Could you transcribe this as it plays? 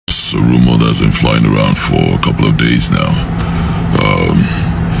It's a rumor that's been flying around for a couple of days now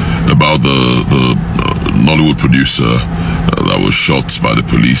about the Nollywood producer that was shot by the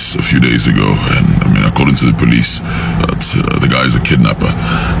police a few days ago. And I mean, according to the police, the guy is a kidnapper.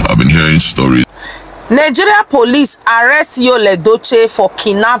 I've been hearing stories. Nigeria police arrest Edochie for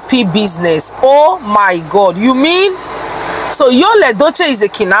kidnapping business. Oh my God, you mean? So Edochie is a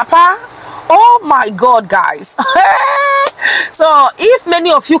kidnapper? Oh my God, guys. So if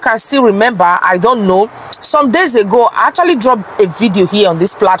many of you can still remember, I don't know, some days ago I actually dropped a video here on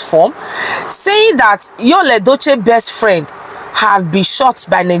this platform saying that Edochie's best friend have been shot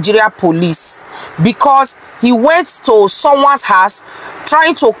by Nigeria police because he went to someone's house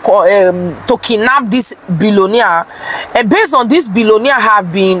trying to kidnap this billionaire, and based on this billionaire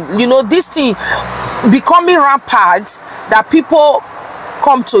have been, you know, this thing becoming rampant that people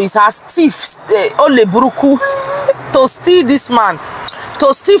come to his house, thief Oleburuku, to steal this man,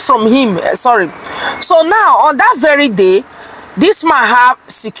 to steal from him. Sorry. So now on that very day, this man have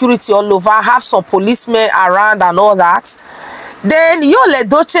security all over, have some policemen around and all that. Then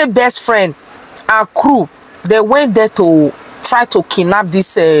Edochie's best friend and crew, they went there to try to kidnap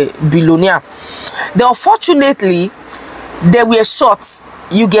this billionaire. Then unfortunately, they were shot.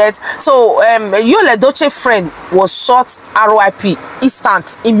 You get? So Edochie's friend was shot RIP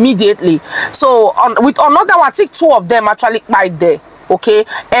instant, immediately. So with another one, I think 2 of them actually died there. Okay,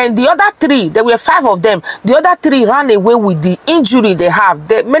 and the other 3, there were 5 of them. The other 3 ran away with the injury they have.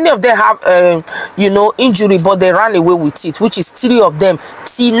 Many of them have, you know, injury, but they ran away with it, which is 3 of them.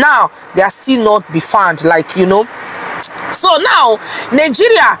 Till now, they are still not be found, like, you know. So now,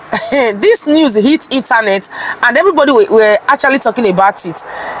 Nigeria, this news hit internet, and everybody were actually talking about it.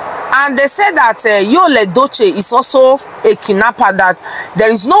 And they said that Edochie is also a kidnapper, that there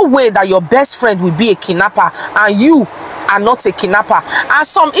is no way that your best friend will be a kidnapper and you are not a kidnapper. And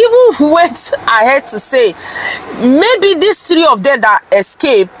some even went ahead to say maybe these 3 of them that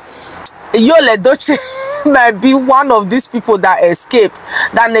escaped, Edochie might be one of these people that escaped,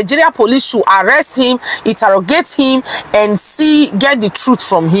 that Nigeria police should arrest him, interrogate him, and get the truth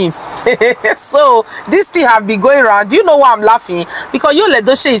from him. So this thing have been going around. Do you know why I'm laughing? Because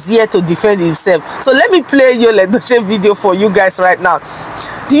Edochie is here to defend himself. So let me play Edochie video for you guys right now.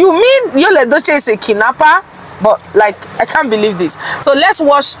 Do you mean Edochie is a kidnapper? But like, I can't believe this. So let's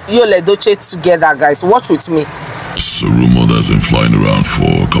watch Edochie together, guys. Watch with me. It's a rumor that's been flying around for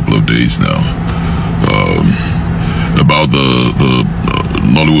a couple of days now about the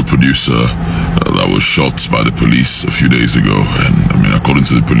Nollywood producer that was shot by the police a few days ago. And I mean, according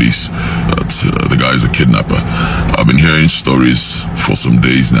to the police, the guy is a kidnapper. I've been hearing stories for some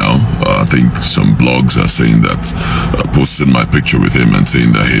days now. I think some blogs are saying that, posting my picture with him and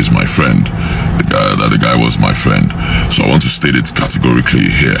saying that he's my friend, that the guy was my friend. So I want to state it categorically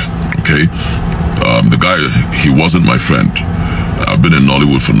here, okay? The guy, he wasn't my friend. I've been in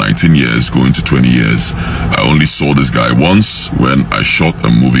Nollywood for 19 years, going to 20 years. I only saw this guy once when I shot a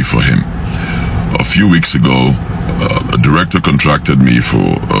movie for him. A few weeks ago, a director contracted me for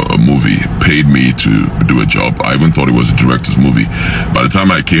a movie, paid me to do a job. I even thought it was a director's movie. By the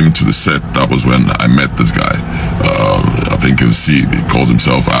time I came to the set, that was when I met this guy. I think he calls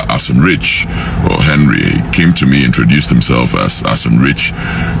himself Rich or Henry. He came to me, introduced himself as Rich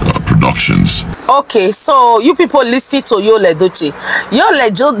Productions. Okay, so you people listening to Edochie.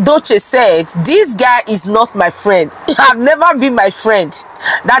 Edochie said, this guy is not my friend. He have never been my friend.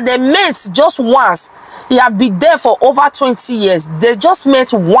 That they met just once. He have been there for over 20 years. They just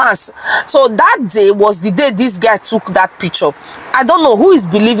met once. So that day was the day this guy took that picture. I don't know who is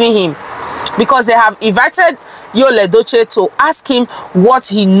believing him, because they have invited Edochie to ask him what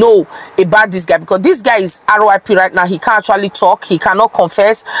he know about this guy, because this guy is RIP right now. He can't actually talk, he cannot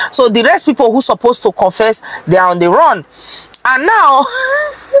confess. So the rest people who supposed to confess, they are on the run. And now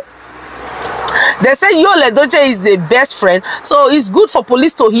they say Edochie is the best friend, so it's good for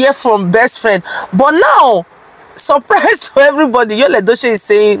police to hear from best friend. But now, surprise to everybody, Edochie is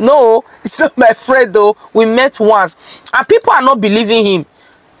saying, no, it's not my friend though, we met once. And people are not believing him.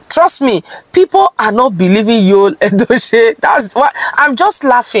 Trust me, people are not believing Edochie. That's what I'm just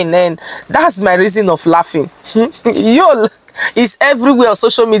laughing, and that's my reason of laughing. Is everywhere on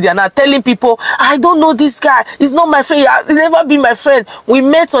social media now, telling people, I don't know this guy, he's not my friend, he's never been my friend, we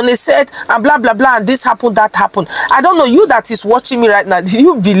met on a set and blah blah blah, and this happened, that happened. I don't know, you that is watching me right now, do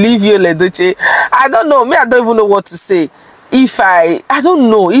you believe Edochie? I don't know, me, I don't even know what to say. If I don't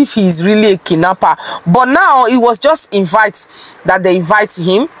know if he's really a kidnapper. But now it was just that they invite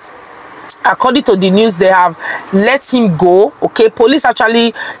him. According to the news, they have let him go. Okay, police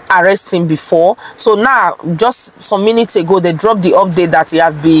actually arrested him before. So now, just some minutes ago, they dropped the update that he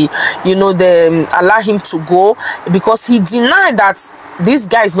have been, you know, they allow him to go because he denied that this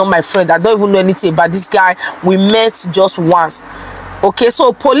guy is not my friend. I don't even know anything about this guy. We met just once. Okay,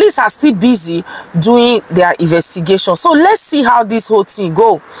 so police are still busy doing their investigation. So let's see how this whole thing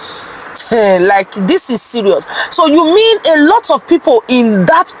go. Like, this is serious. So you mean a lot of people in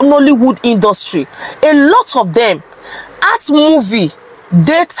that Nollywood industry, a lot of them, art movie,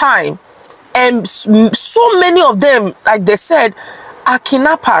 daytime, and so many of them, like they said, are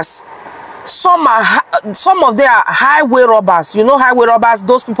kidnappers. Some of them are highway robbers. You know, highway robbers,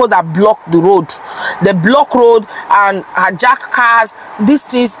 those people that block the road. They block road and hijack cars. These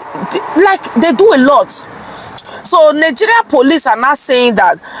things, like, they do a lot. So Nigeria police are now saying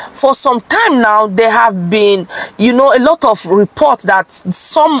that for some time now, there have been, you know, a lot of reports that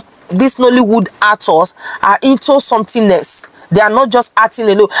these Nollywood actors are into something else. They are not just acting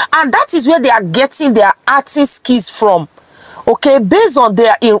alone. And that is where they are getting their acting skills from. Okay, based on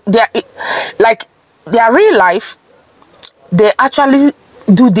their real life, they actually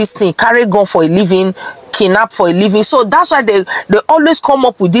do this thing, carry gun for a living, kidnap for a living. So that's why they always come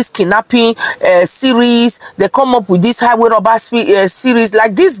up with this kidnapping series. They come up with this highway robber series.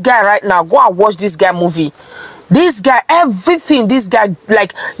 Like this guy right now, go and watch this guy movie. This guy, everything this guy,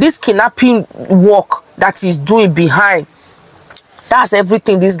 like this kidnapping work that he's doing behind, that's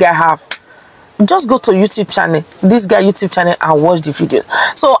everything this guy have. Just go to YouTube channel, this guy YouTube channel, and watch the videos.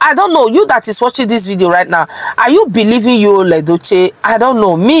 So I don't know, you that is watching this video right now, are you believing Yul Edochie? I don't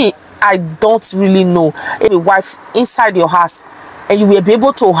know. Me, I don't really know. If a wife inside your house and you will be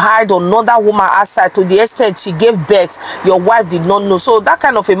able to hide another woman outside to the extent she gave birth, your wife did not know. So that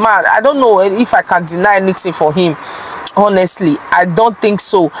kind of a man, I don't know if I can deny anything for him. Honestly, I don't think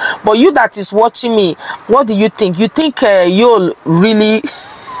so. But you that is watching me, what do you think? You think Yul really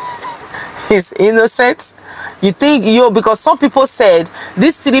is innocent? You think Yul, because some people said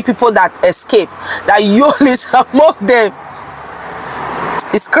these 3 people that escaped, that Yul is among them.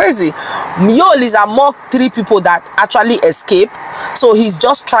 It's crazy. Yul is among 3 people that actually escaped. So he's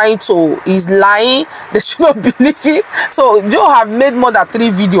just trying to, he's lying. They should not believe it. So Joe have made more than 3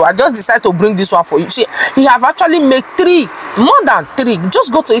 videos. I just decided to bring this one for you. See, he have actually made 3, more than 3.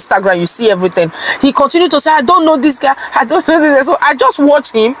 Just go to Instagram, you see everything. He continued to say, I don't know this guy, I don't know this guy. So I just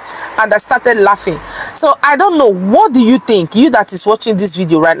watched him and I started laughing. So I don't know, what do you think? You that is watching this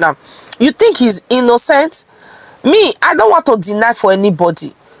video right now, you think he's innocent? Me, I don't want to deny for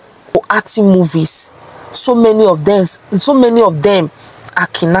anybody. Acting movies, so many of them are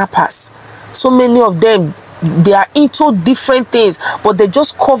kidnappers. So many of them, they are into different things, but they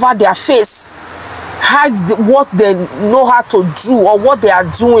just cover their face, hide what they know how to do or what they are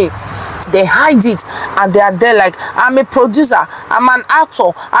doing. They hide it and they are there like, I'm a producer, I'm an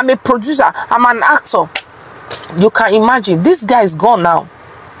actor, I'm a producer, I'm an actor. You can imagine, this guy is gone now.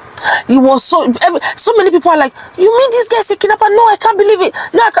 It was so many people are like, you mean this guy's a kidnapper? No, I can't believe it.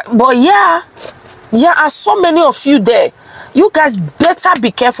 No, I can't. But yeah, and so many of you there, you guys better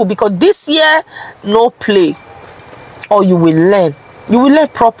be careful, because this year, no play, or you will learn. You will learn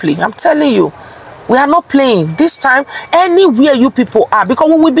properly. I'm telling you, we are not playing this time. Anywhere you people are,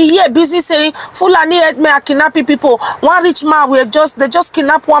 because we will be here busy saying Fulani headmen are kidnapping people. One rich man, they just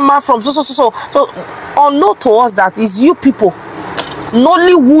kidnap one man from so. Unknown to us that is you people.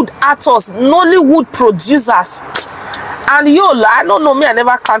 Nollywood actors, Nollywood producers. And Yul, I don't know, me, I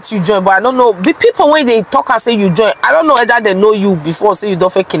never count you join, but I don't know. The people, when they talk and say you join, I don't know whether they know you before, say you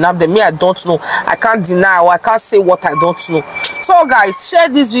don't fake kidnap them. Me, I don't know. I can't deny, or I can't say what I don't know. So guys, share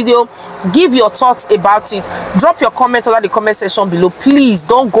this video, give your thoughts about it, drop your comment under the comment section below. Please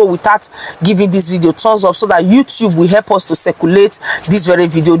don't go without giving this video thumbs up, so that YouTube will help us to circulate this very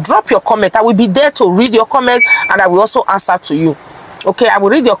video. Drop your comment. I will be there to read your comment, and I will also answer to you. Okay, I will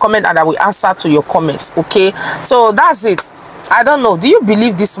read your comment and I will answer to your comments. Okay, so that's it. I don't know, do you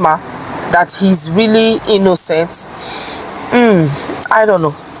believe this man that he's really innocent? I don't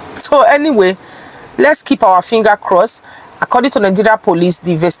know. So anyway, let's keep our finger crossed. According to Nigeria police,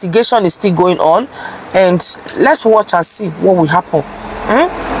 the investigation is still going on, and let's watch and see what will happen.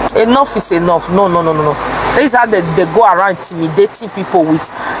 Enough is enough. No. This is how they go around intimidating people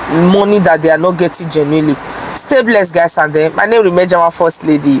with money that they are not getting genuinely. Stay blessed, guys, and my name is Ärřësťed, First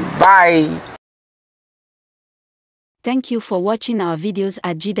Lady. Bye. Thank you for watching our videos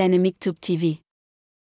at Gdynamictube TV.